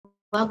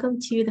Welcome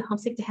to the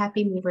Homesick to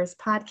Happy Movers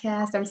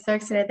podcast. I'm so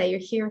excited that you're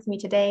here with me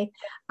today.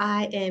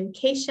 I am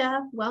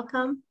Keisha.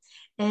 Welcome.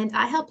 And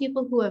I help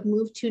people who have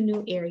moved to a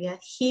new area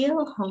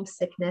heal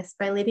homesickness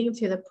by leading them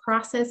through the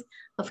process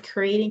of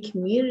creating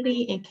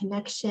community and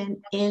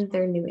connection in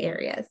their new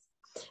areas.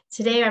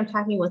 Today, I'm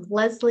talking with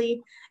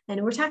Leslie,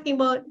 and we're talking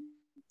about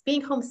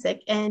being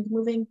homesick and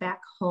moving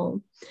back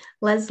home.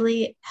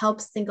 Leslie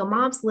helps single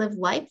moms live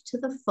life to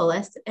the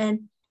fullest,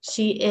 and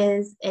she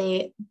is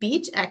a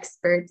beach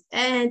expert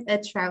and a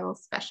travel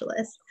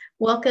specialist.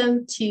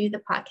 Welcome to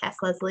the podcast,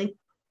 Leslie.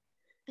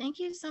 Thank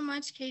you so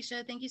much,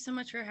 Keisha. Thank you so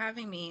much for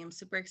having me. I'm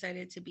super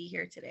excited to be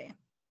here today.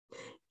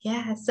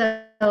 Yeah,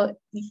 so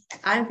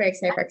I'm very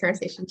excited for our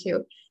conversation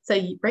too. So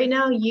right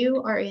now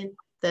you are in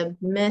the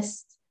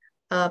midst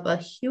of a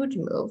huge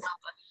move.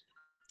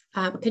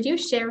 Could you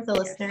share with the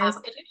listeners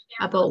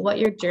about what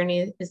your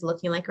journey is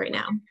looking like right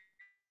now?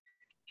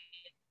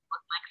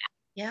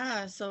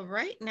 Yeah, so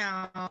right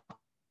now I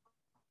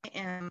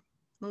am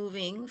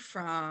moving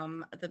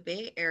from the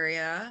Bay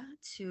Area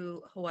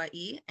to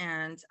Hawaii,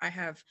 and I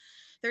have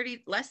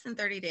less than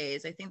 30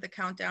 days. I think the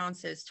countdown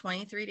says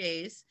 23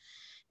 days,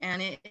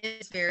 and it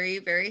is very,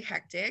 very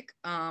hectic.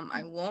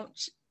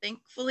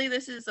 Thankfully,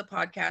 this is a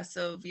podcast,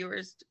 so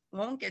viewers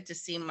won't get to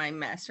see my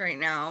mess right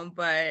now,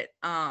 but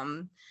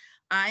I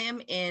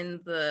am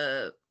in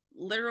the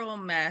literal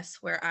mess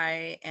where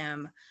I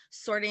am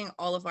sorting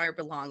all of our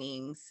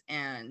belongings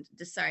and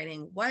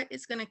deciding what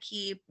is going to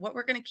keep, what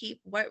we're going to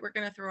keep, what we're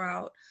going to throw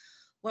out,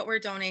 what we're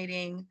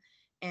donating.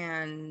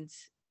 And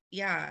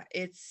yeah,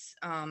 it's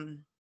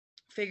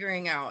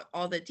figuring out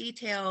all the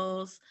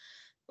details,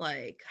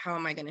 like how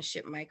am I going to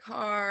ship my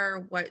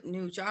car, what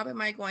new job am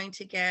I going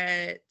to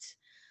get,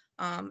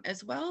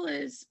 as well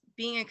as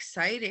being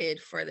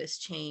excited for this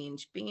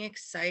change, being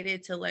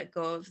excited to let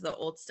go of the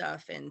old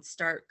stuff and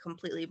start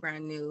completely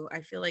brand new. I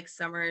feel like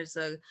summer is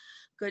a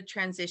good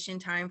transition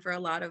time for a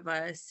lot of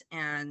us.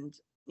 And,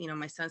 you know,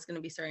 my son's going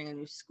to be starting a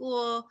new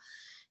school,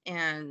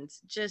 and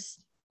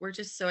we're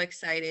just so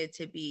excited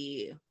to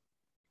be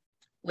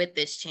with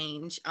this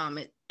change.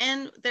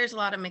 And there's a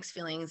lot of mixed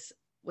feelings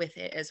with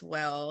it as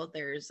well.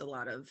 There's a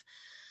lot of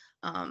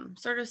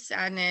sort of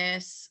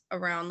sadness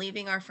around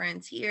leaving our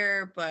friends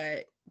here,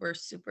 but we're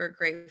super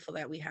grateful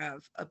that we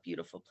have a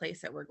beautiful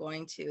place that we're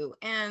going to.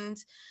 And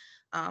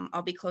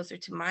I'll be closer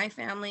to my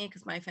family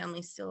because my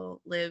family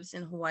still lives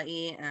in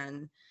Hawaii,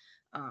 and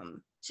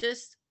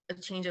just a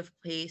change of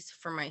pace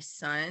for my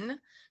son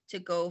to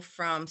go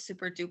from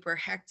super duper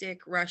hectic,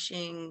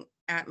 rushing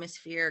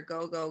atmosphere,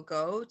 go, go,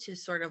 go, to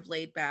sort of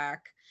laid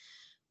back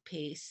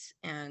pace.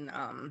 And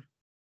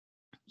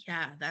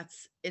yeah,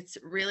 it's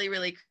really,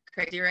 really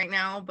crazy right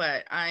now,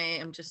 but I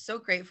am just so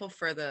grateful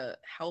for the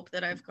help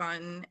that I've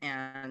gotten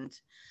and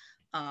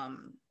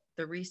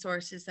the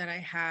resources that I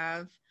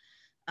have.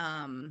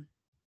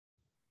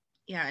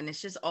 Yeah, and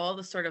it's just all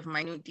the sort of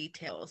minute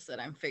details that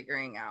I'm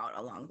figuring out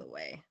along the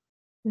way.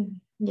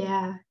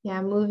 Yeah,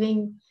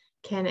 moving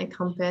can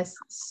encompass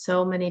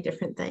so many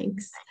different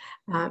things.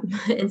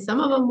 And some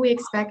of them we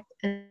expect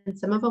and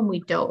some of them we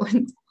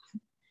don't.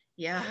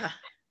 Yeah,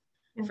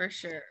 for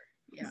sure.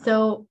 Yeah.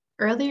 So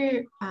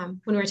earlier,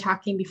 when we were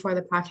talking before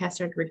the podcast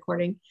started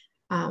recording,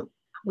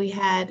 you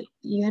had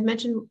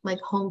mentioned like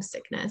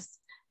homesickness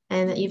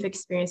and that you've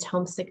experienced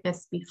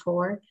homesickness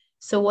before.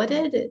 So what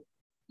did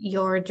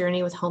your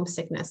journey with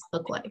homesickness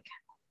look like?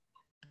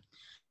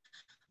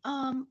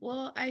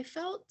 Well, I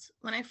felt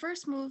when I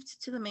first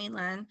moved to the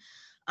mainland,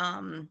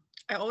 I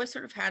always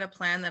sort of had a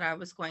plan that I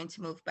was going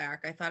to move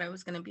back. I thought I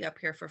was going to be up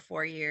here for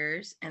 4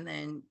 years and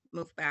then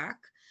move back.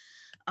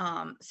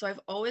 So I've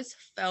always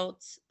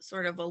felt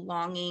sort of a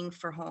longing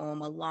for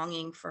home, a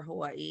longing for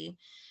Hawaii.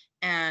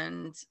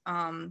 And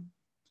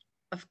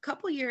a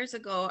couple years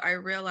ago, I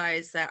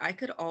realized that I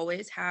could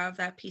always have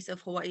that piece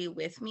of Hawaii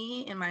with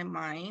me in my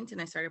mind.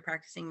 And I started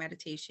practicing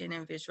meditation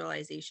and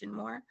visualization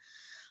more.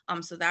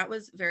 So that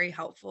was very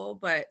helpful.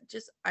 But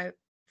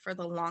for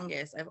the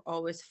longest, I've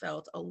always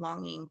felt a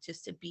longing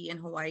just to be in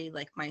Hawaii.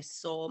 Like my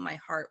soul, my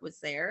heart was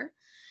there.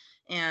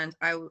 And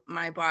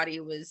my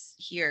body was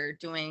here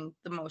doing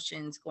the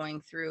motions,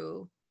 going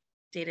through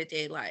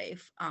day-to-day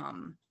life.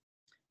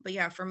 But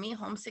yeah, for me,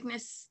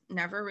 homesickness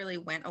never really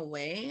went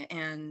away.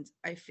 And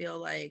I feel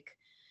like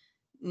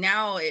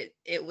now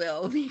it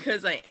will,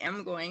 because I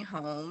am going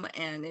home,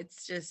 and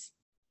it's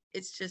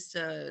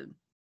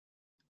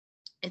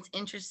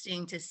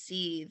interesting to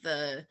see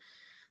the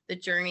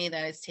journey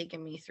that it's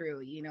taken me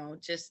through, you know,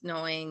 just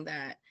knowing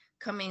that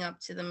coming up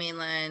to the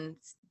mainland,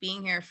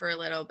 being here for a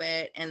little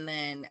bit, and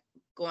then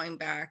going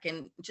back,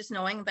 and just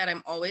knowing that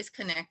I'm always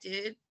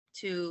connected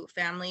to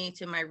family,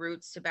 to my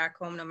roots, to back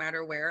home, no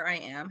matter where I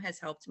am, has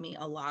helped me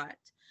a lot.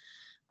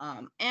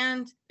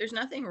 And there's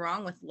nothing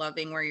wrong with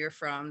loving where you're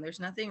from. There's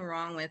nothing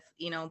wrong with,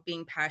 you know,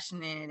 being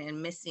passionate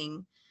and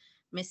missing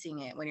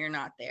it when you're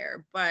not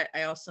there. But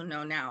I also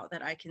know now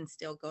that I can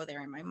still go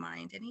there in my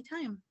mind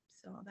anytime.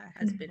 So that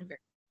has been very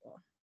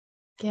cool.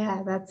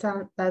 Yeah,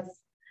 that's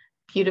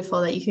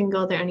beautiful that you can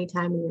go there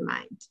anytime in your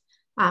mind.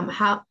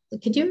 How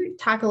could you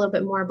talk a little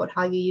bit more about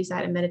how you use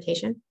that in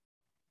meditation?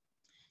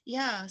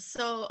 Yeah.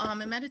 So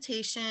in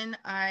meditation,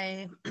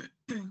 I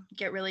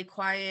get really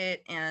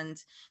quiet,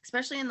 and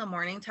especially in the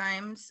morning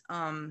times,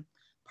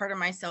 part of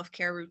my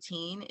self-care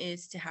routine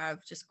is to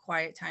have just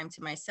quiet time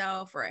to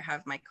myself, where I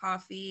have my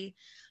coffee,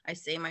 I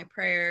say my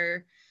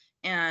prayer,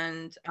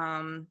 and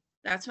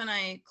that's when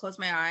I close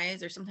my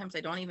eyes, or sometimes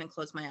I don't even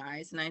close my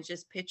eyes, and I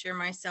just picture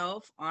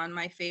myself on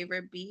my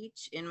favorite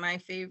beach in my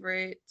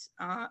favorite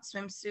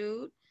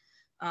swimsuit,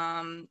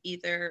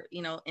 either,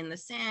 in the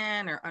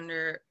sand or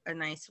under a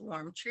nice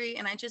warm tree.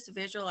 And I just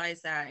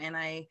visualize that, and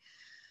I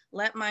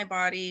let my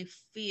body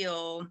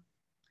feel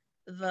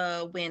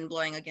the wind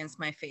blowing against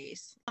my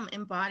face.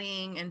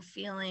 Embodying and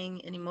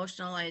feeling and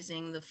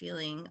emotionalizing the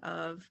feeling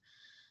of,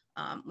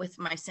 with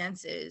my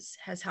senses,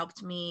 has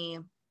helped me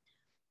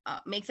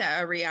make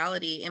that a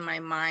reality in my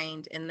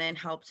mind, and then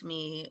helped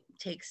me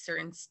take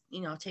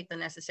take the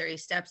necessary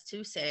steps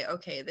to say,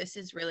 okay, this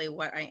is really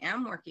what I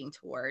am working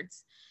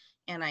towards,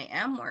 and I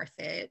am worth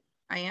it.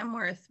 I am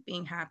worth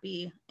being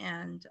happy,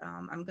 and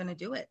I'm going to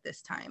do it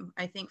this time.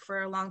 I think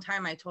for a long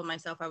time, I told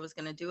myself I was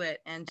going to do it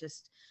and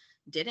just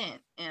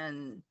didn't,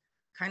 and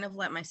kind of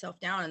let myself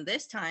down. And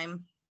this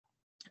time,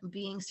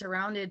 being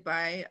surrounded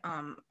by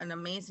an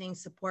amazing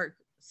support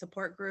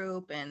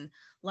group and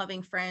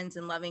loving friends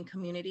and loving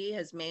community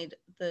has made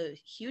the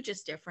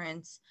hugest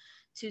difference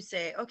to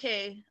say,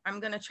 okay, I'm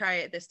going to try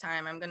it this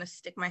time. I'm going to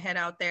stick my head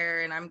out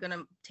there, and I'm going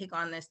to take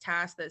on this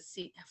task that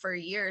for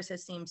years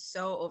has seemed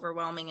so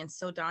overwhelming and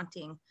so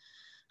daunting.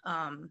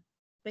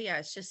 But yeah,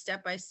 it's just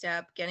step by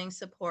step, getting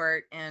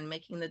support and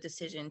making the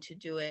decision to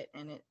do it.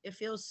 And it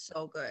feels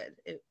so good.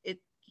 It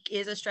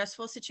is a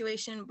stressful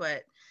situation,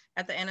 but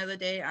at the end of the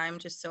day, I'm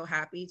just so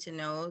happy to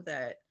know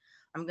that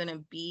I'm going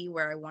to be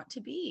where I want to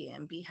be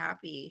and be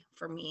happy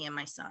for me and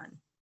my son.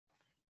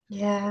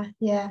 Yeah,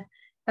 yeah,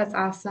 that's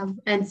awesome.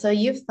 And so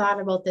you've thought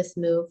about this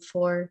move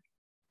for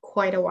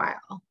quite a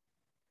while,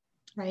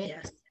 right?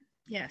 Yes.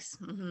 Yes.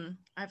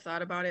 I've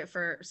thought about it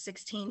for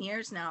 16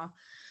 years now.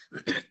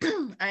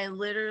 I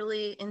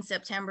literally, in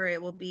September,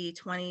 it will be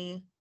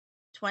 20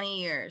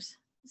 years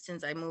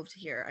since I moved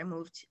here. I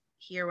moved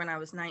here when I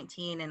was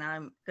 19, and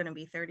I'm going to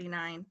be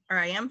 39, or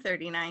I am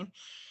 39.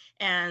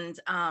 And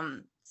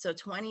so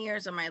 20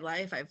 years of my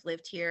life I've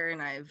lived here,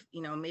 and I've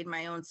made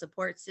my own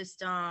support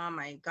system.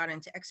 I got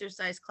into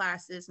exercise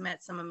classes,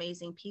 met some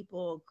amazing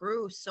people,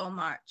 grew so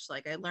much.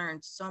 Like, I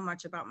learned so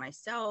much about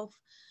myself,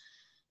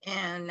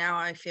 and now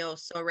I feel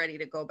so ready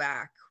to go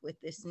back with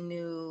this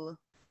new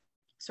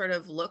sort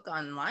of look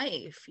on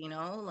life.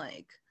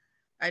 Like,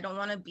 I don't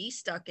want to be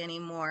stuck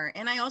anymore.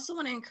 And I also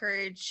want to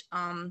encourage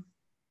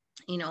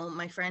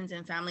my friends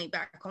and family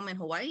back home in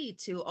Hawaii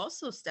to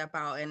also step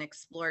out and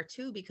explore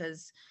too,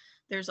 because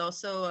there's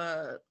also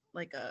a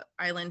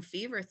island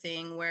fever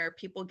thing where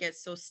people get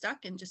so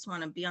stuck and just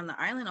want to be on the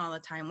island all the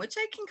time, which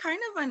I can kind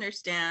of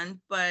understand,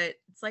 but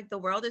it's like the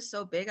world is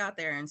so big out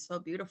there and so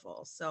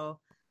beautiful. So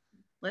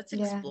let's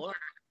Yeah, explore,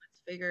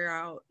 let's figure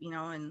out,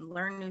 and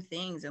learn new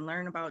things and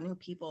learn about new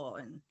people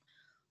and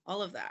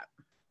all of that.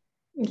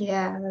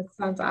 yeah, that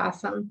sounds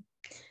awesome.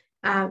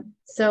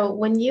 So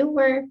when you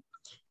were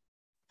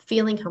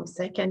feeling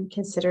homesick and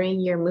considering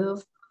your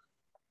move,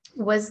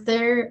 was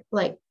there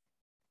like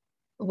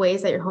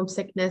ways that your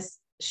homesickness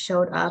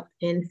showed up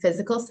in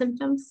physical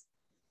symptoms?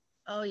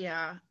 Oh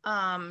yeah.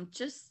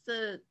 Just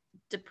the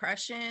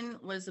depression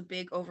was a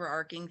big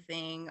overarching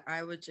thing.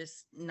 I would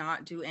just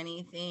not do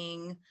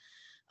anything,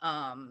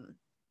 um,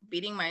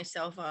 beating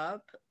myself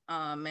up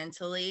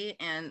mentally,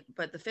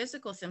 but the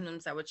physical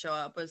symptoms that would show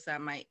up was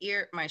that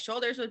my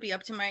shoulders would be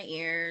up to my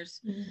ears.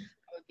 Mm.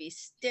 I would be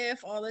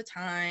stiff all the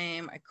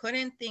time. I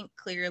couldn't think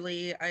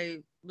clearly.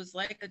 I was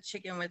like a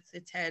chicken with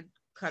its head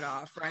cut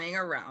off, running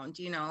around.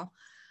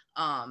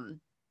 Um,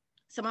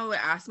 Someone would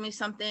ask me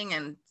something,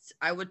 and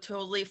I would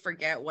totally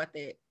forget what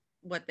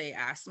they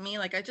asked me.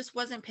 Like, I just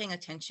wasn't paying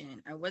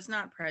attention. I was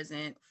not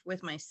present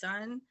with my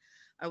son.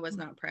 I was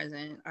not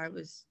present. I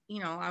was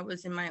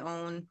in my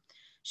own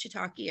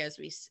shiitake,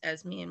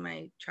 as me and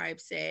my tribe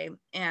say.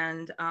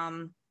 And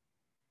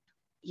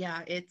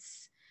yeah,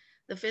 it's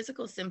the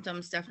physical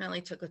symptoms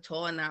definitely took a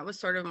toll, and that was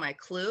sort of my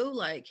clue,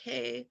 like,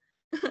 hey,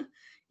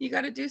 you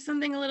got to do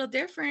something a little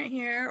different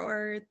here,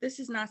 or this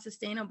is not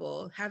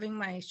sustainable. Having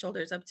my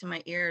shoulders up to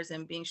my ears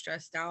and being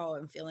stressed out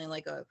and feeling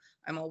like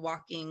I'm a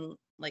walking,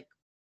 like,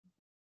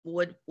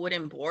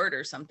 wooden board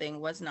or something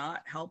was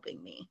not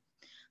helping me.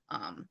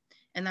 um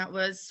and that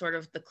was sort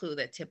of the clue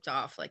that tipped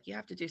off, like, you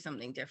have to do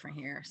something different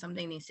here.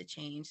 Something needs to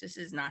change. This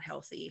is not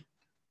healthy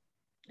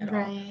at all.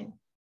 Right.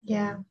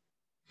 Yeah.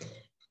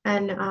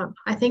 And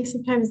I think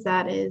sometimes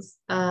that is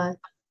a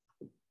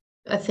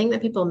thing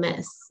that people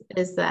miss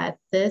is that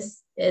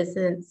this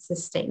isn't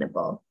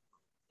sustainable.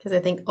 Because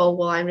I think, oh,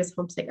 well, I'm just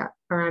homesick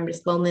or I'm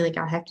just lonely, like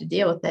I'll have to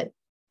deal with it.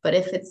 But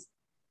if it's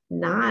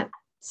not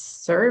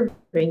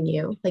serving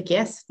you, like,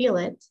 yes, feel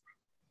it,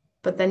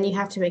 but then you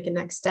have to make a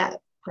next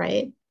step,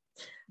 right?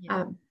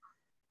 Yeah. Um,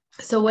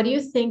 so, what do you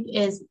think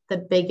is the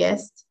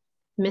biggest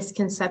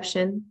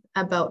misconception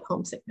about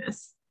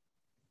homesickness?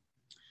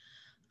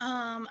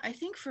 I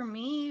think for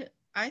me,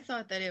 I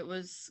thought that it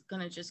was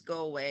gonna just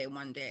go away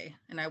one day,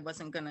 and I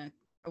wasn't gonna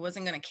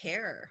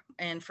care.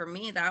 And for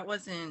me,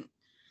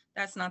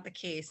 that's not the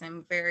case.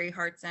 I'm very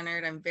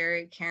heart-centered, I'm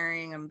very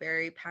caring, I'm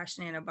very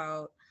passionate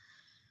about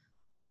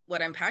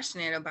what I'm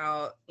passionate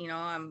about.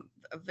 I'm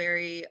a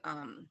very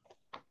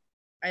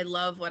I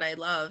love what I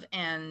love.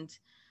 And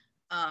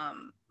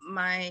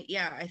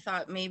I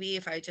thought maybe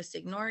if I just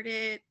ignored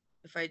it,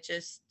 if I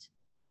just,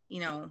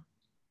 you know,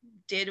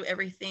 did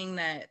everything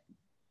that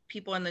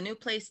people in the new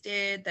place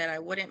did, that I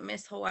wouldn't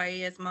miss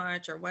Hawaii as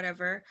much or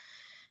whatever.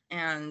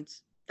 And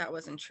that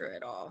wasn't true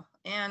at all.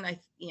 And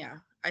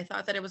I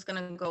thought that it was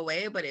going to go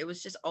away, but it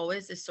was just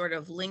always this sort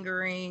of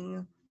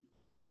lingering,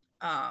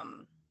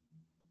 um,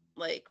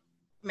 like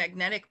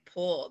magnetic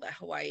pull that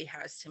Hawaii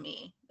has to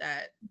me,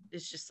 that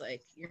is just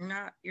like,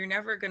 you're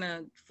never going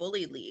to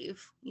fully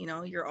leave,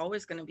 you're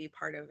always going to be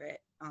part of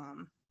it.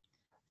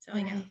 So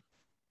yeah. Right.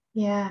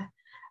 Yeah.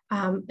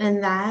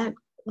 And that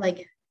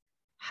like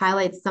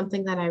highlights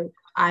something that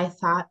I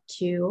thought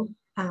too,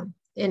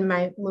 in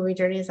my movie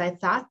journeys. I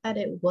thought that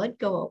it would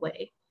go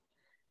away.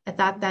 I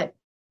thought that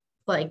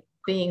like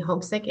being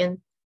homesick and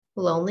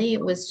lonely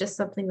was just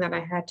something that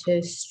I had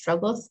to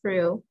struggle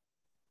through,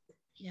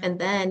 Yeah. and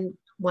then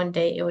one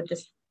day it would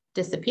just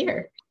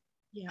disappear.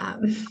 Yeah.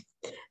 Um,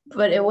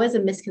 but it was a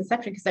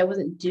misconception because I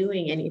wasn't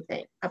doing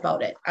anything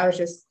about it. I was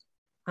just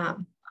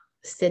um,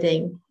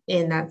 sitting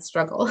in that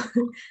struggle.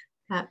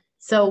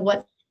 So,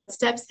 what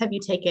steps have you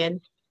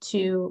taken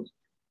to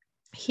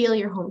heal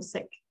your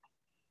homesick?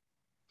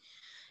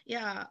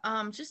 Yeah,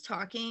 just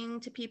talking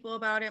to people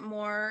about it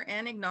more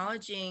and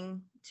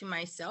acknowledging to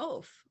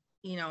myself,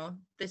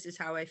 this is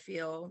how I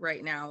feel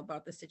right now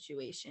about the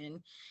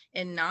situation,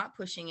 and not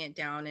pushing it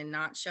down and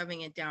not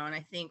shoving it down. I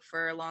think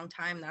for a long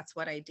time, that's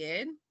what I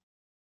did,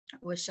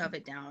 was shove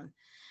it down.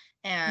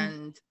 Yeah.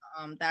 And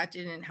that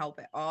didn't help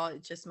at all.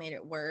 It just made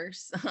it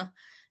worse.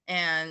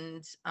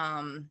 And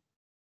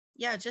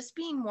yeah, just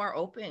being more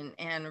open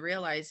and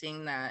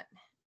realizing that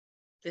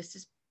this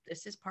is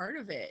this is part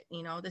of it,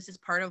 this is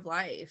part of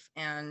life.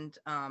 And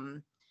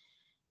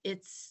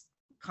it's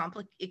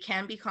it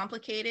can be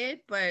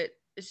complicated, but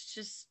it's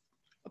just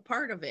a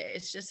part of it.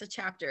 It's just a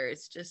chapter.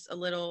 It's just a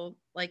little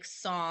like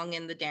song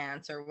in the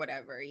dance or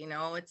whatever,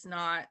 it's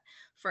not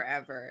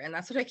forever. And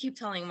that's what I keep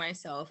telling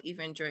myself,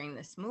 even during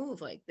this move,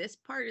 like, this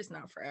part is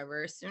not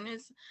forever. As soon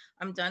as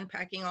I'm done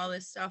packing all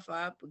this stuff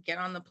up, get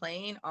on the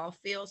plane, I'll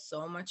feel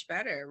so much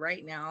better.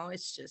 Right now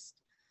it's just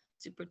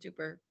super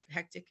duper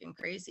hectic and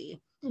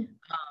crazy.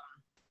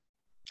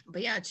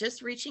 But yeah,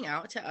 just reaching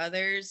out to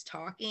others,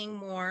 talking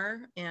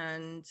more,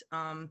 and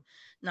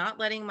not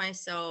letting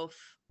myself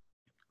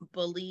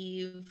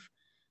believe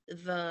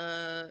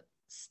the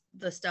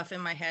the stuff in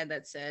my head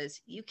that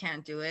says, you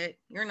can't do it,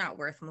 you're not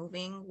worth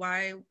moving,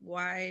 why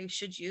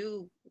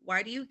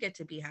do you get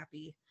to be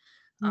happy?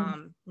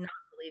 Mm. Not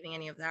believing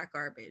any of that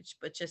garbage,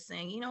 but just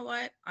saying, you know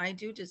what, I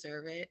do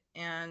deserve it,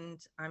 and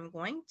I'm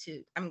going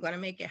to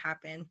make it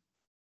happen.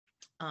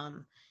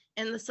 um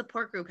and the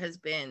support group has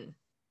been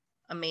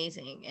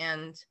amazing.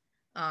 And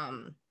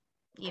um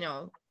you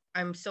know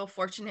I'm so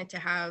fortunate to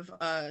have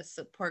a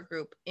support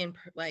group in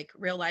like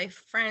real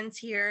life friends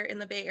here in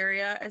the Bay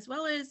Area, as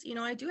well as,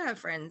 I do have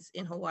friends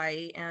in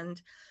Hawaii, and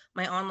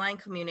my online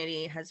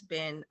community has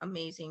been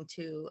amazing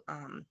too,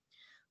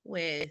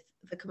 with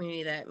the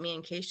community that me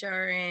and Keisha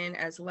are in,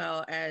 as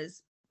well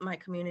as my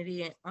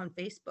community on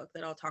Facebook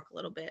that I'll talk a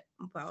little bit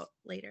about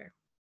later.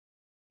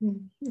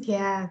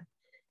 Yeah.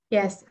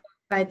 Yes,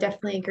 I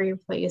definitely agree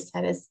with what you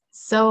said. It's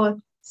so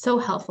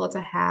helpful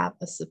to have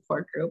a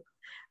support group.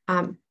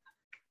 Um,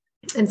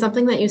 and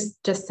something that you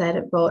just said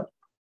about,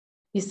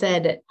 you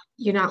said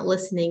you're not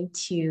listening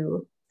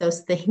to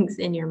those things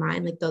in your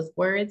mind, like those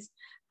words.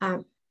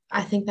 Um,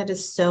 I think that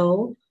is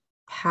so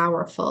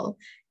powerful,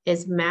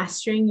 is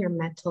mastering your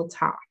mental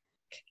talk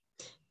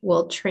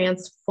will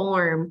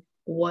transform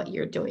what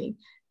you're doing.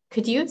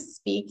 Could you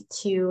speak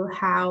to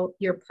how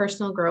your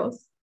personal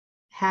growth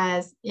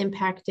has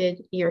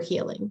impacted your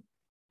healing?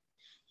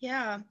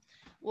 Yeah.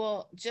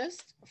 Well,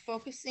 just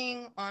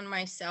focusing on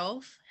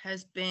myself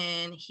has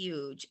been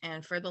huge.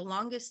 And for the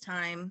longest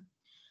time,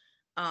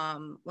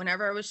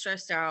 whenever I was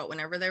stressed out,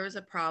 whenever there was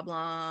a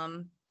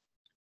problem,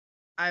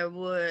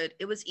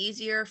 it was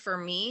easier for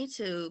me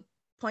to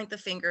point the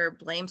finger,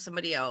 blame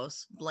somebody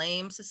else,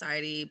 blame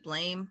society,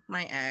 blame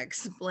my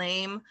ex,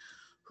 blame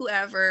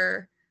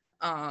whoever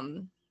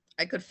um,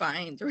 I could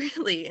find,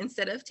 really,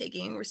 instead of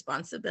taking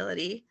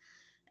responsibility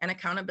and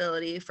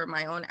accountability for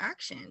my own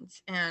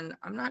actions. And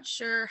I'm not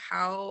sure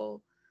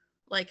how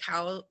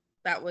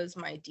that was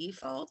my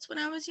default when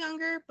I was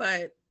younger,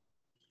 but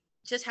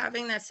just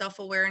having that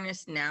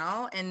self-awareness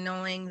now and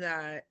knowing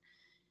that,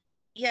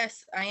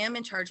 yes, I am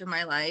in charge of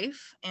my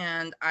life,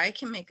 and I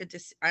can make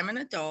I'm an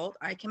adult,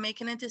 I can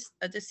make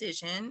a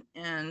decision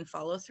and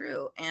follow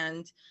through.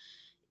 And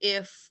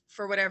if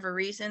for whatever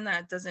reason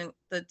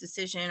the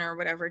decision or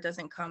whatever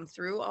doesn't come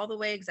through all the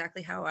way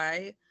exactly how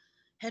I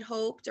had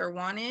hoped or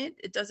wanted,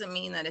 it doesn't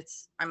mean that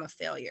I'm a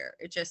failure.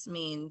 It just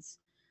means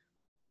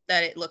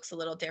that it looks a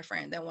little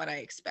different than what I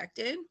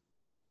expected.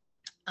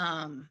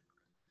 Um,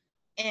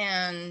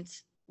 and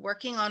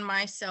working on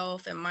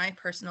myself and my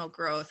personal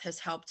growth has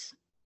helped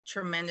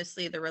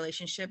tremendously the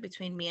relationship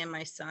between me and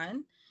my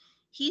son.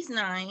 He's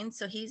 9,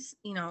 so he's,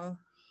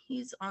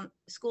 he's on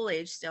school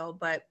age still,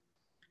 but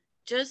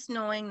just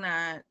knowing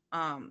that,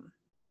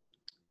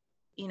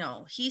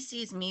 he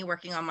sees me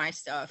working on my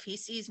stuff. He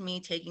sees me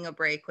taking a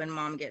break when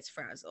mom gets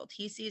frazzled.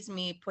 He sees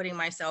me putting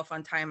myself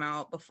on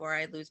timeout before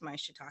I lose my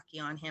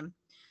shiitake on him.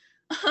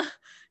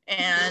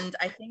 And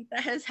I think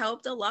that has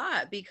helped a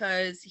lot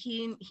because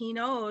he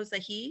knows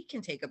that he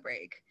can take a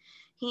break.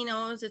 He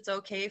knows it's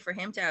okay for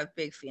him to have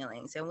big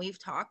feelings. And we've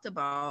talked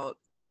about,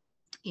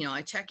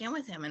 I check in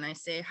with him and I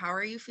say, how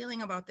are you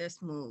feeling about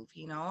this move?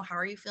 How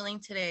are you feeling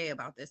today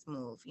about this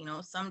move?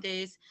 Some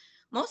days,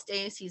 most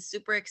days he's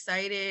super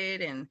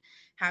excited and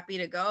happy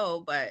to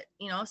go. But,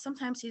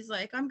 sometimes he's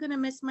like, I'm going to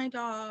miss my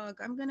dog.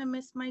 I'm going to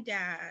miss my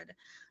dad,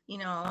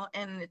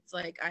 and it's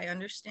like, I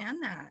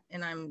understand that.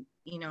 And I'm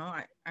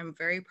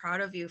very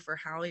proud of you for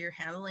how you're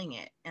handling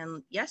it.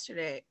 And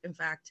yesterday, in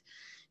fact,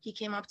 he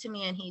came up to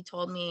me and he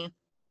told me,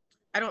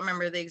 I don't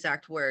remember the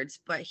exact words,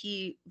 but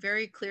he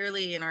very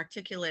clearly and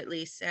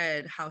articulately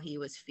said how he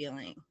was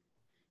feeling.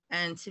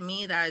 And to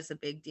me, that is a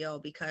big deal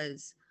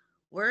because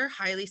we're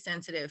highly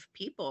sensitive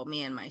people,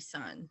 me and my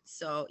son.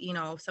 So,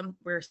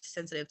 we're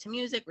sensitive to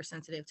music, we're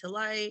sensitive to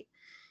light.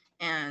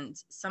 And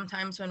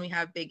sometimes when we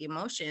have big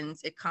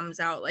emotions, it comes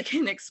out like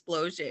an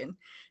explosion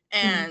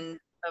and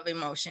of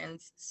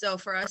emotions. So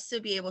for us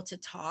to be able to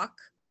talk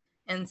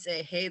and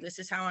say, hey, this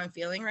is how I'm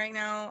feeling right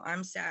now.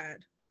 I'm sad.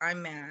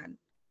 I'm mad.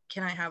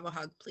 Can I have a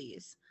hug,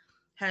 please?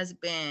 Has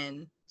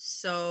been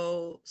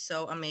so,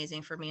 so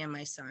amazing for me and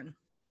my son.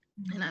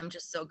 And I'm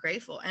just so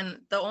grateful. And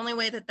the only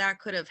way that that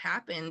could have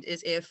happened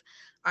is if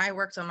I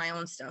worked on my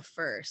own stuff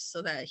first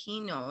so that he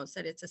knows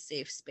that it's a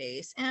safe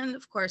space. And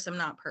of course, I'm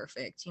not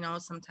perfect.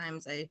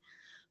 Sometimes I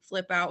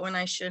flip out when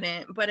I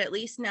shouldn't, but at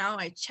least now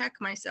I check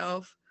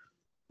myself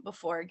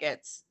before it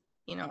gets,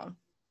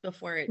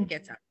 before it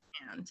gets out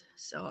of hand.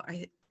 So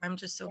I'm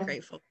just so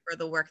grateful for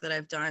the work that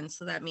I've done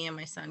so that me and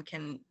my son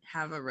can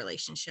have a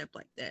relationship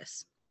like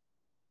this.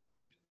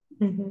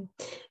 Mm-hmm.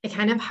 It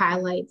kind of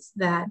highlights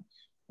that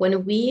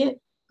when we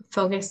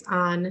focus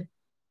on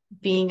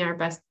being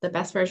the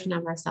best version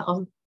of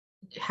ourselves,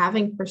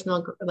 having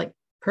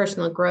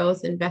personal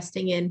growth,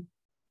 investing in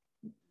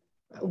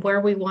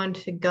where we want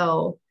to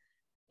go,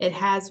 it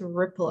has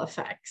ripple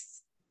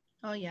effects.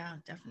 Oh yeah,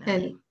 definitely.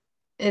 And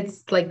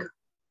it's like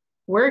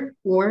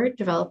we're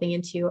developing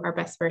into our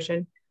best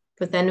version,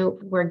 but then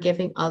we're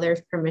giving others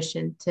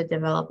permission to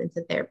develop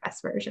into their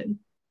best version.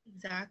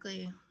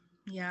 Exactly.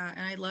 Yeah,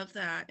 and I love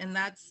that. And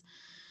that's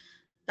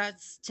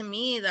to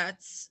me,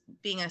 that's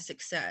being a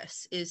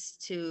success, is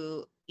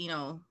to,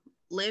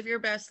 live your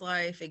best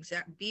life,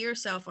 be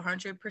yourself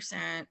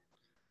 100%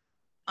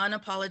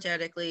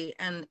 unapologetically,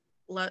 and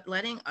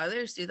letting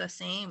others do the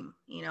same.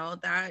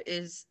 That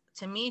is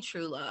to me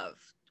true love,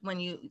 when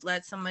you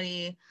let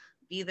somebody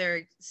be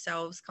their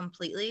selves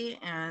completely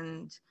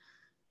and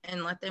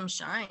let them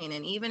shine.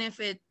 And even if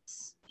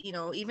it's,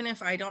 even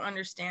if I don't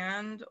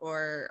understand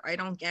or I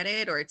don't get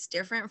it or it's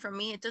different from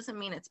me, it doesn't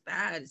mean it's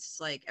bad.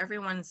 It's like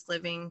everyone's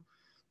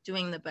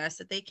doing the best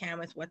that they can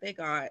with what they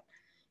got,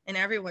 and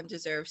everyone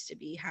deserves to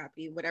be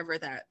happy, whatever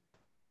that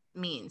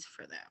means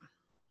for them.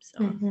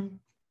 So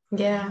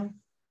yeah.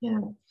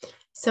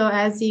 So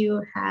as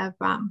you have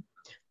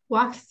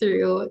walked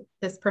through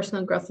this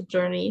personal growth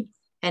journey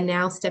and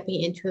now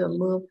stepping into a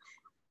move,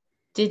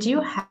 did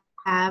you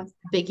have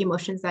big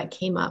emotions that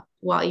came up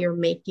while you're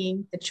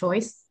making the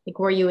choice? Like,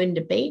 were you in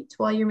debate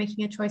while you're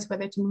making a choice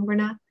whether to move or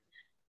not?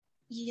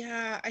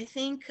 Yeah, I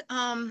think,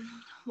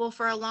 well,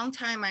 for a long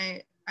time,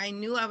 I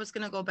knew I was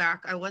going to go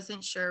back. I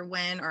wasn't sure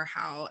when or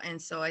how.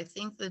 And so I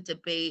think the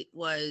debate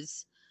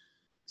was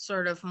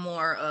sort of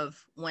more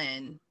of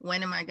when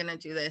am I going to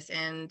do this?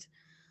 And,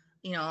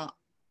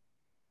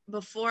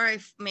 before I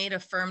made a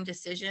firm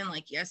decision,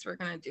 like, yes, we're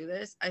going to do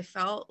this, I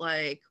felt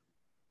like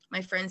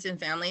my friends and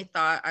family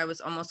thought I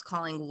was almost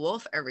calling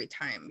wolf every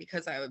time,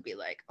 because I would be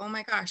like, oh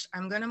my gosh,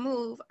 I'm going to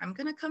move. I'm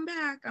going to come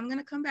back. I'm going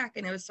to come back.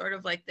 And it was sort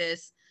of like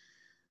this,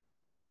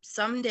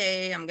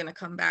 someday I'm going to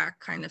come back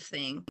kind of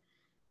thing.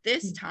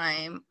 This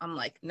time I'm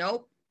like,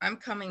 nope, I'm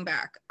coming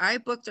back. I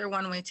booked our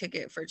one-way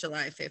ticket for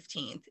July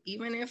 15th.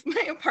 Even if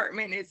my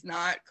apartment is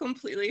not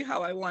completely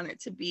how I want it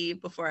to be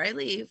before I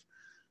leave,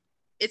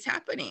 it's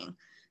happening.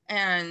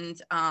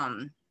 And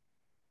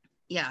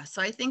yeah,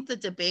 so I think the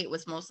debate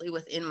was mostly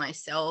within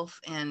myself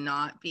and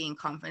not being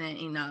confident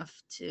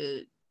enough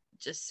to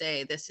just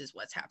say, this is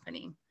what's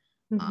happening.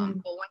 But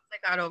once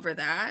I got over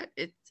that,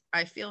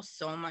 I feel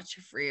so much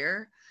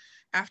freer.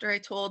 After I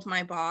told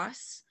my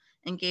boss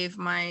and gave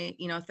my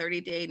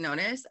 30-day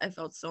notice, I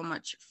felt so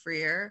much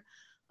freer.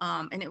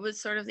 And it was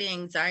sort of the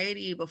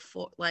anxiety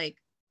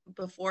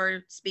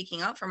before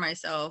speaking up for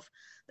myself.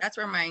 That's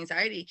where my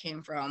anxiety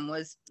came from,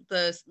 was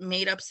the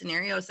made up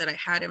scenarios that I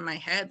had in my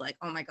head. Like,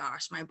 oh my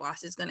gosh, my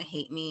boss is going to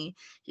hate me.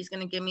 He's going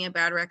to give me a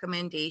bad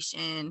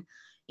recommendation.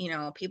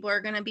 People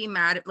are going to be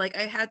mad at, like,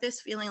 I had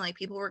this feeling like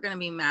people were going to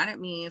be mad at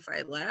me if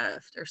I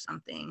left or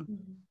something.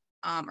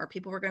 Or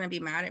people were going to be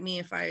mad at me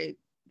if I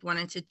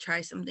wanted to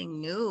try something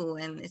new.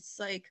 And it's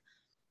like,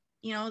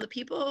 the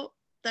people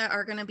that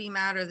are going to be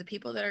mad, or the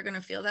people that are going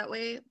to feel that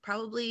way,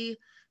 probably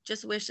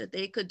just wish that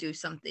they could do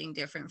something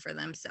different for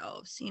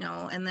themselves,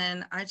 and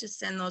then I just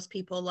send those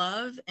people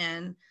love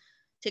and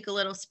take a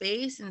little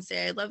space and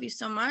say, I love you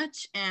so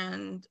much,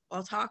 and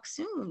I'll talk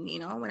soon,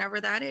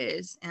 whenever that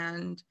is.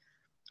 And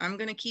I'm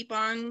going to keep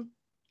on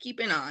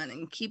keeping on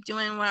and keep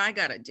doing what I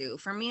got to do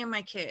for me and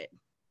my kid.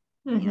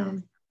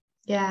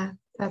 Yeah,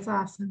 that's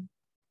awesome.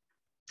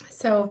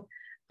 So,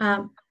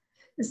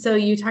 so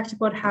you talked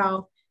about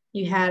how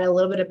you had a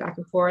little bit of back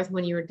and forth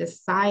when you were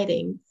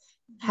deciding.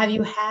 Have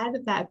you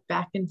had that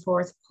back and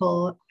forth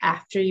pull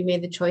after you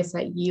made the choice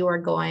that you are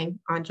going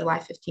on July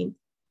 15th?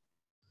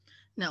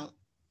 No.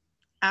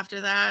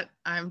 After that,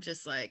 I'm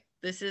just like,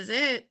 this is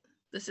it.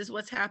 This is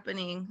what's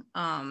happening.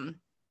 And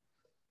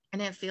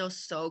it feels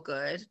so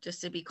good just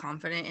to be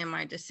confident in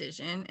my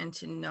decision and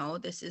to know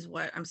this is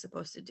what I'm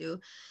supposed to do.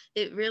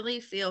 It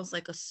really feels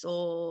like a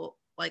soul,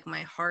 like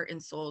my heart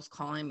and soul is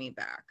calling me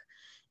back.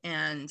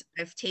 And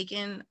I've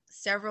taken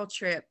several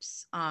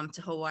trips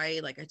to Hawaii.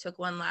 Like, I took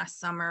one last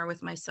summer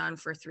with my son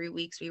for 3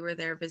 weeks. We were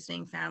there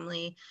visiting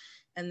family.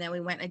 And then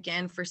we went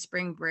again for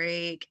spring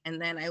break.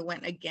 And then I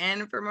went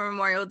again for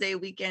Memorial Day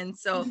weekend.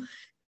 So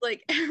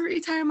like,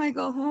 every time I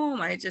go home,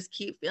 I just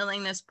keep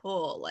feeling this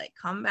pull, like,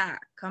 come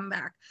back, come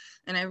back.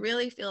 And I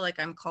really feel like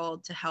I'm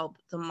called to help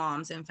the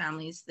moms and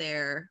families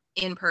there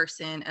in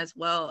person, as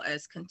well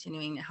as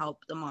continuing to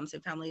help the moms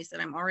and families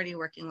that I'm already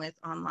working with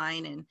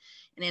online and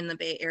in the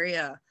Bay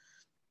Area.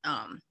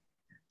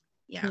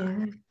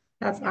 Yeah,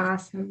 that's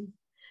awesome.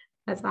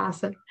 That's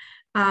awesome.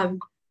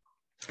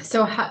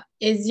 So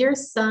is your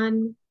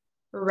son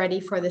ready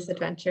for this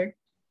adventure?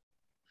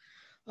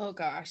 Oh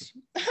gosh.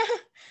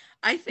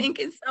 I think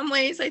in some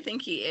ways, I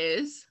think he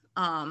is.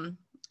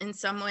 In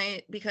some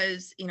way,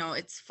 because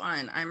it's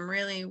fun. I'm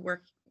really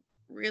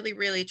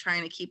really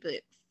trying to keep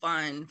it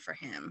fun for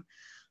him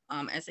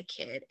as a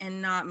kid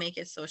and not make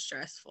it so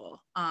stressful.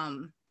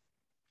 When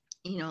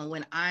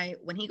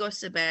he goes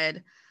to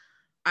bed,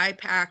 I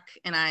pack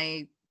and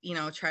I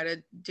try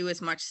to do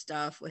as much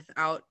stuff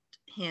without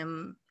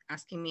him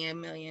asking me a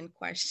million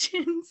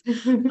questions.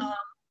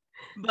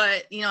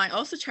 But I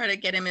also try to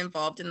get him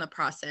involved in the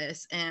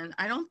process, and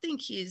I don't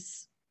think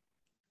he's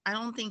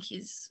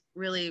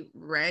really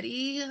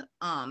ready,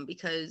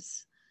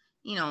 because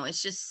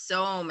it's just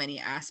so many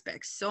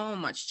aspects, so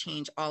much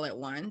change all at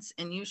once.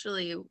 And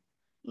usually,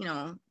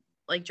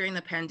 like during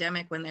the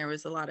pandemic, when there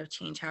was a lot of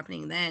change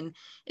happening, then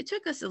it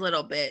took us a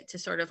little bit to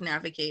sort of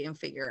navigate and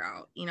figure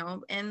out,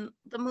 and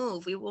the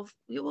move, we will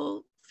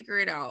figure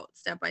it out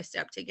step by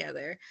step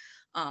together.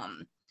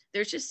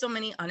 There's just so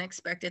many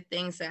unexpected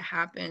things that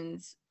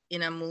happens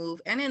in a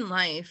move and in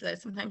life that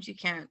sometimes you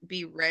can't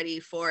be ready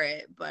for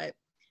it. But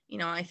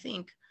I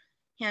think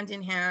hand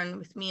in hand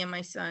with me and my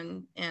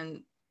son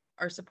and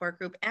our support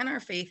group and our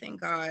faith in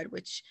God,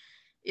 which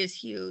is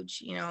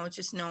huge,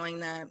 just knowing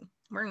that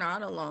we're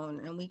not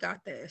alone and we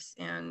got this.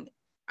 And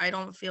I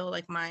don't feel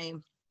like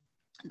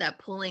that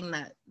pulling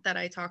that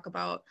I talk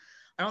about,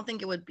 I don't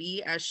think it would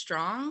be as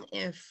strong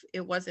if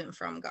it wasn't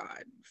from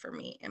God for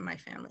me and my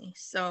family.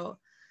 So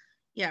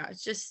yeah,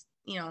 it's just,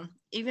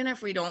 even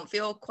if we don't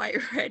feel quite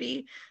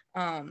ready,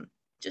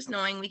 just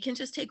knowing we can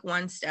just take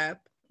one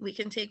step, we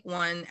can take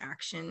one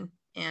action,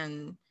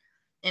 and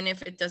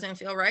if it doesn't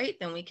feel right,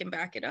 then we can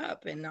back it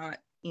up and not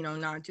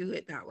do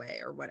it that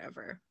way or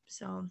whatever.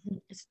 So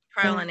it's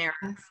trial and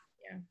error.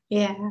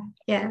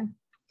 Yeah.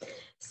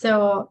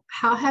 So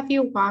how have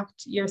you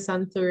walked your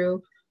son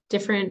through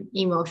different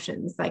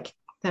emotions like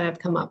that have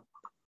come up?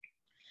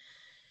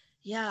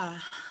 Yeah.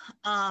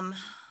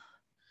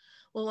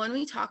 Well, when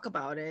we talk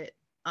about it,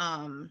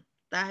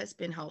 that has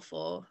been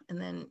helpful. And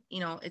then,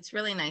 it's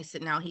really nice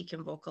that now he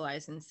can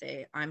vocalize and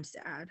say, I'm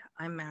sad,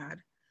 I'm mad,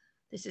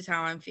 this is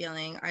how I'm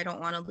feeling, I don't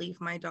want to leave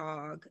my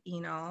dog,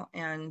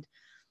 and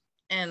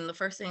the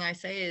first thing I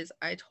say is,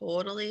 I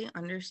totally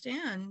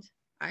understand.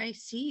 I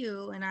see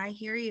you and I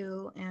hear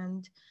you.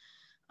 And,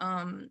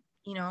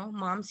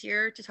 mom's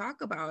here to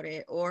talk about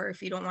it. Or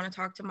if you don't want to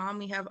talk to mom,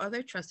 we have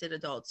other trusted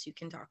adults you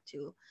can talk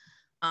to.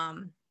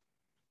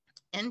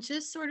 And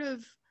just sort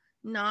of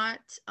not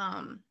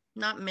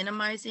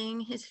minimizing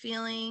his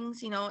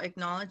feelings,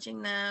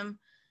 acknowledging them,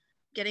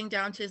 getting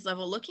down to his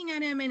level, looking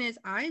at him in his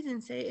eyes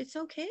and say, it's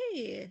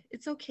okay.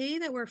 It's okay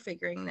that we're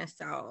figuring this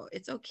out.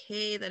 It's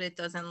okay that it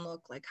doesn't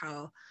look like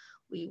how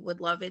we would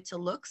love it to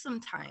look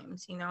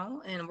sometimes,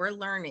 and we're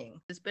learning.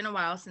 It's been a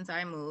while since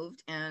I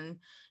moved, and,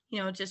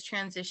 just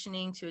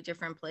transitioning to a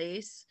different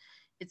place,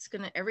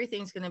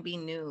 everything's going to be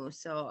new.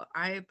 So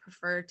I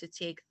prefer to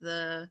take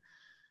the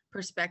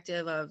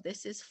perspective of,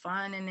 this is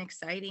fun and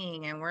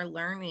exciting and we're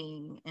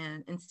learning,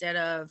 and instead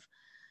of,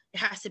 it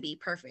has to be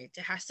perfect,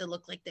 it has to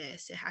look like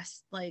this,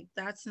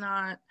 that's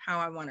not how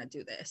I want to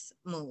do this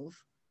move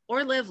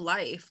or live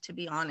life, to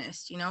be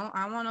honest.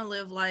 I want to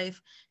live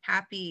life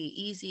happy,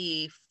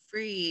 easy,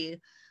 free,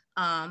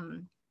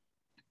 um,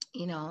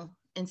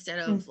 instead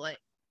of like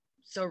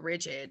so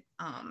rigid.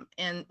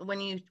 And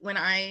when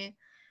I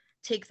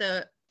take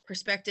the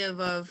perspective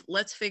of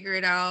let's figure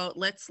it out,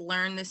 let's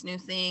learn this new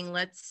thing,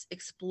 let's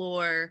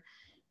explore,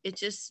 it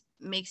just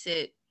makes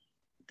it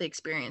the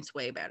experience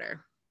way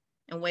better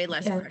and way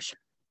less Yeah. pressure.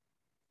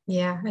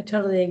 Yeah, I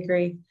totally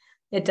agree.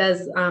 It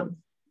does,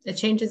 it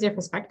changes your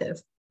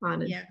perspective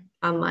on it, Yeah.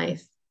 on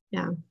life.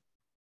 Yeah.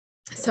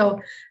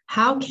 So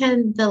how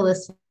can the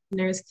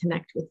listeners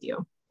connect with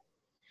you?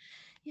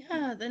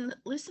 Yeah, then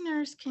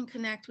listeners can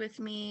connect with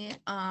me.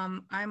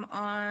 I'm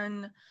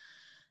on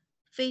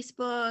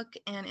Facebook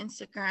and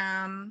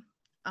Instagram,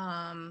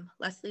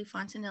 Leslie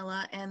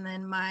Fontanilla, and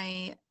then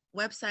my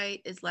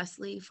website is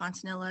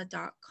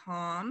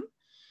lesliefontanilla.com.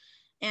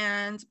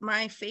 And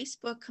my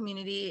Facebook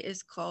community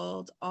is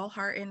called All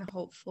Heart and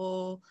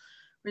Hopeful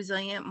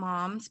Resilient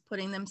Moms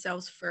Putting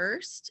Themselves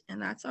First. And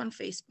that's on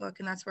Facebook,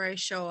 and that's where I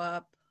show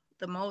up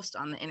the most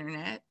on the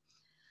internet.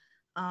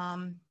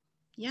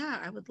 Yeah,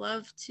 I would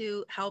love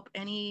to help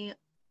any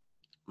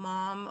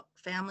mom,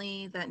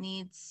 family that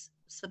needs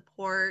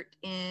support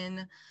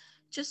in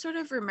just sort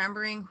of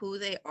remembering who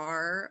they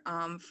are.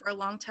 For a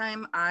long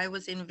time, I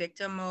was in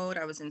victim mode,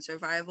 I was in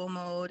survival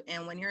mode.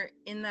 And when you're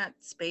in that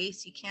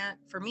space, you can't,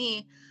 for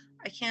me,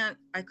 I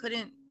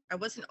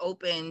wasn't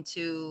open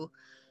to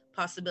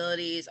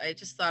possibilities. I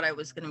just thought I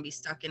was going to be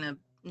stuck in a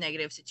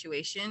negative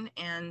situation.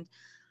 And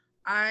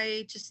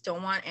I just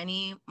don't want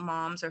any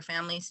moms or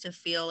families to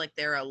feel like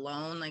they're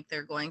alone, like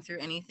they're going through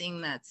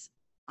anything that's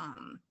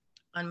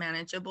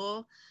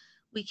unmanageable.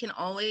 We can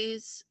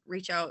always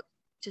reach out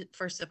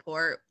for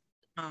support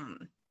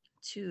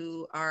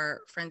to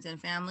our friends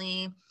and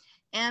family,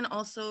 and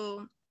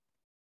also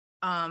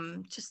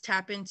just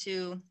tap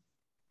into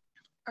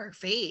our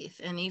faith.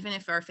 And even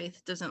if our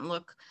faith doesn't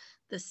look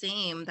the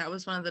same, that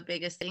was one of the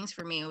biggest things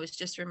for me. It was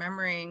just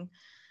remembering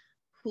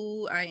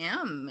who I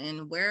am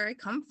and where I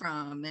come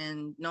from,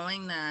 and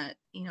knowing that,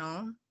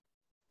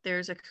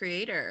 there's a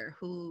creator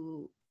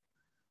who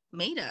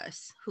made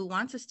us, who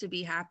wants us to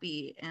be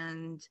happy.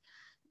 And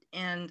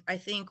I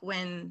think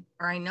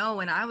I know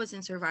when I was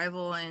in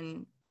survival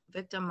and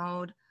victim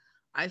mode,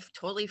 I've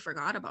totally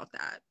forgot about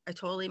that. I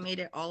totally made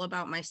it all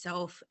about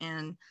myself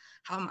and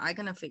how am I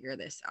going to figure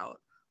this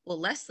out? Well,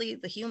 Leslie,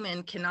 the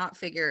human, cannot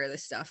figure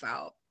this stuff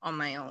out on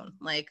my own.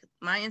 Like,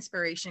 my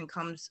inspiration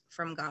comes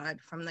from God,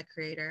 from the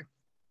creator.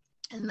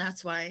 And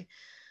that's why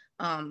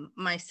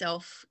my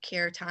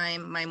self-care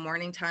time, my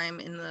morning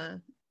time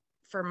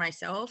for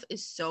myself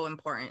is so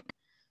important.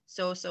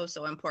 So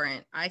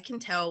important. I can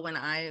tell when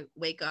I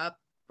wake up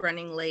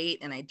running late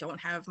and I don't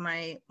have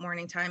my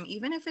morning time,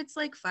 even if it's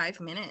like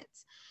 5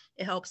 minutes.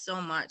 It helps so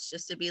much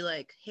just to be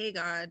like, hey,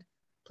 God,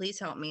 please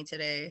help me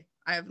today.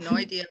 I have no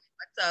idea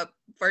what's up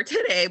for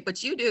today,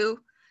 but you do,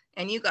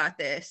 and you got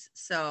this.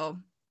 So,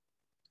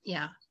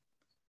 yeah.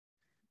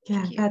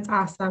 Yeah, that's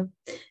awesome.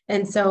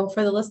 And so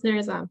for the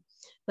listeners,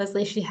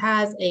 Leslie, she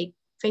has a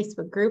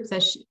Facebook group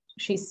that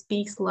she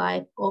speaks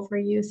live over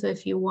you. So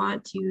if you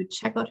want to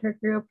check out her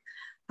group,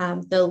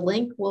 the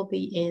link will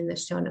be in the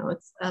show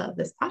notes of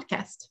this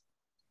podcast.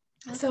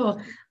 Okay. So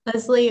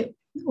Leslie,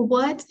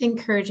 what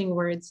encouraging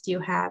words do you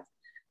have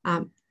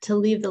to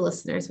leave the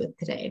listeners with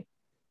today?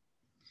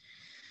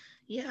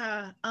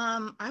 Yeah,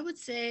 I would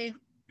say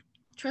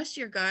trust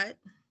your gut,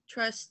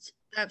 trust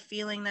that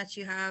feeling that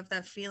you have,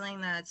 that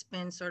feeling that's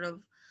been sort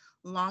of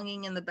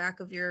longing in the back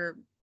of your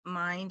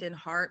mind and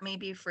heart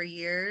maybe for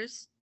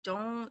years.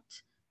 Don't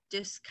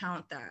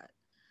discount that.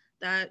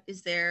 That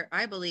is there,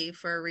 I believe,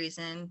 for a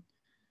reason.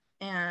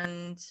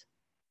 And,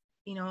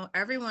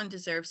 everyone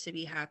deserves to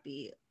be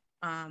happy.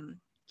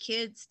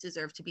 Kids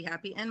deserve to be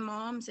happy, and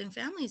moms and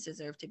families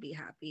deserve to be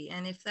happy.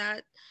 And if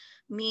that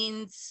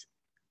means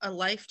a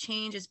life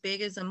change as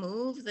big as a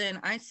move, then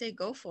I say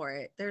go for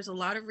it. There's a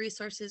lot of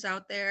resources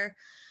out there.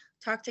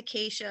 Talk to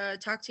Keisha,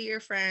 talk to your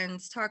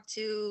friends, talk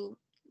to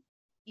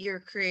your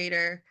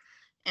creator,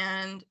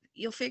 and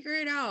you'll figure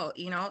it out.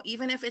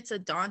 Even if it's a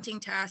daunting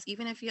task,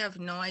 even if you have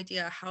no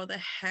idea how the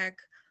heck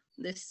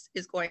this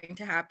is going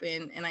to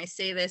happen. And I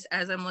say this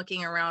as I'm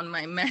looking around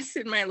my mess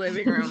in my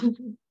living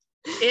room.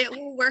 It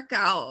will work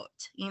out.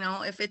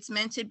 If it's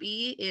meant to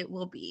be, it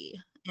will be.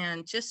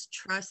 And just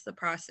trust the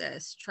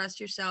process, trust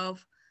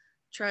yourself,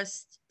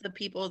 trust the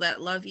people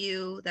that love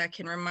you, that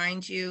can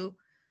remind you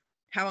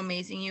how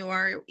amazing you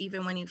are,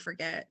 even when you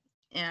forget.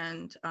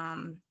 And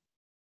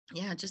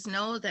yeah, just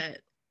know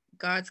that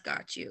God's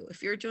got you.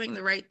 If you're doing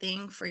the right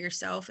thing for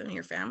yourself and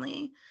your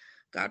family,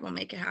 God will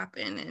make it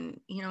happen. And,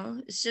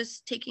 it's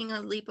just taking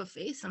a leap of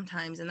faith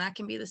sometimes. And that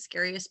can be the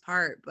scariest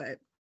part. But,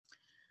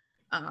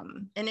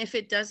 and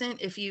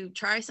if you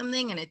try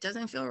something and it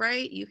doesn't feel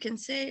right, you can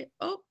say,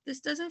 oh,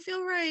 this doesn't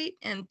feel right,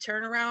 and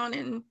turn around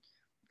and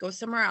go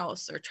somewhere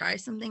else or try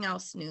something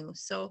else new.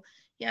 So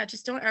yeah,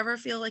 just don't ever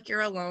feel like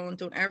you're alone.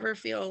 Don't ever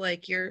feel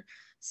like you're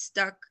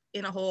stuck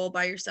in a hole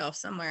by yourself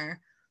somewhere.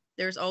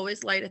 There's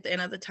always light at the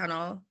end of the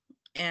tunnel,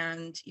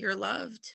 and you're loved,